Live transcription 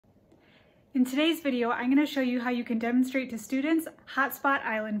In today's video, I'm going to show you how you can demonstrate to students hotspot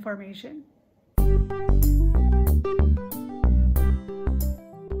island formation.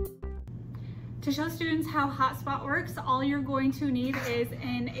 To show students how hotspot works, all you're going to need is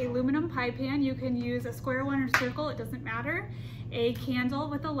an aluminum pie pan. You can use a square one or circle, it doesn't matter, a candle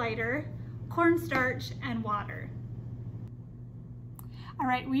with a lighter, cornstarch, and water. All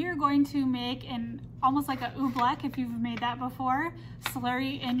right, we are going to make almost like a oobleck, if you've made that before,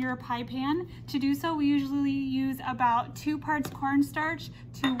 slurry in your pie pan. To do so, we usually use about 2 parts cornstarch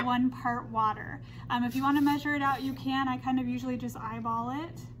to 1 part water. If you want to measure it out, you can. I kind of usually just eyeball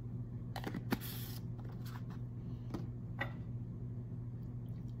it.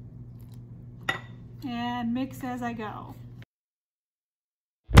 And mix as I go.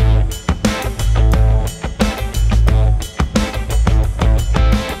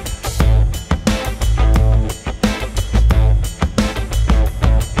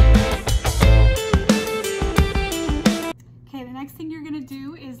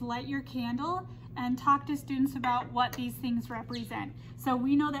 Light your candle and talk to students about what these things represent. So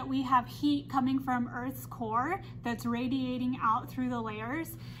we know that we have heat coming from Earth's core that's radiating out through the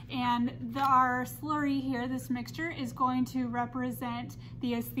layers, and our slurry here, this mixture, is going to represent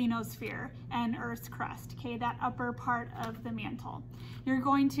the asthenosphere and Earth's crust, okay, that upper part of the mantle. You're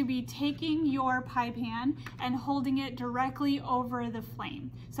going to be taking your pie pan and holding it directly over the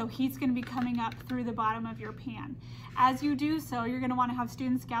flame. So heat's going to be coming up through the bottom of your pan. As you do so, you're going to want to have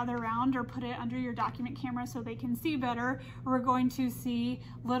students gather around or put it under your document camera so they can see better. We're going to see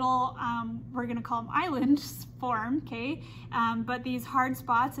little, we're going to call them islands form, okay? But these hard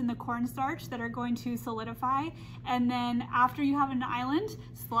spots in the cornstarch that are going to solidify. And then after you have an island,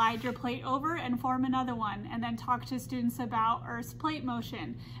 slide your plate over and form another one. And then talk to students about Earth's plate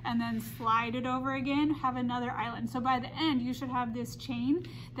motion. And then slide it over again, have another island. So by the end, you should have this chain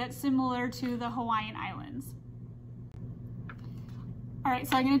that's similar to the Hawaiian Islands. All right,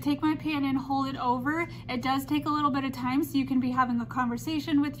 so I'm gonna take my pan and hold it over. It does take a little bit of time, so you can be having a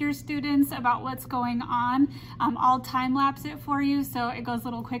conversation with your students about what's going on. I'll time lapse it for you so it goes a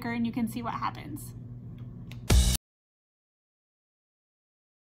little quicker and you can see what happens.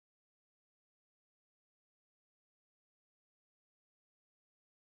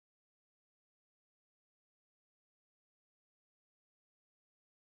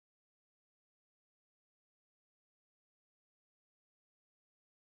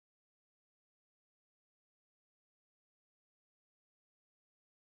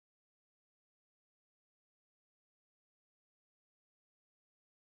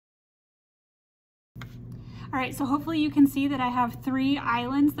 All right, so hopefully you can see that I have 3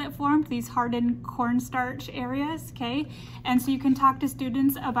 islands that formed, these hardened cornstarch areas, okay? And so you can talk to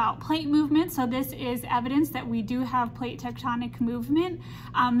students about plate movement. So this is evidence that we do have plate tectonic movement.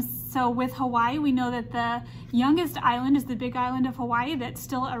 So with Hawaii, we know that the youngest island is the Big Island of Hawaii that's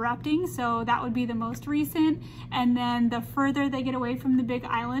still erupting. So that would be the most recent. And then the further they get away from the Big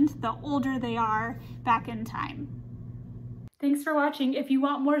Island, the older they are back in time. Thanks for watching. If you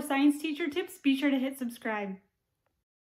want more science teacher tips, be sure to hit subscribe.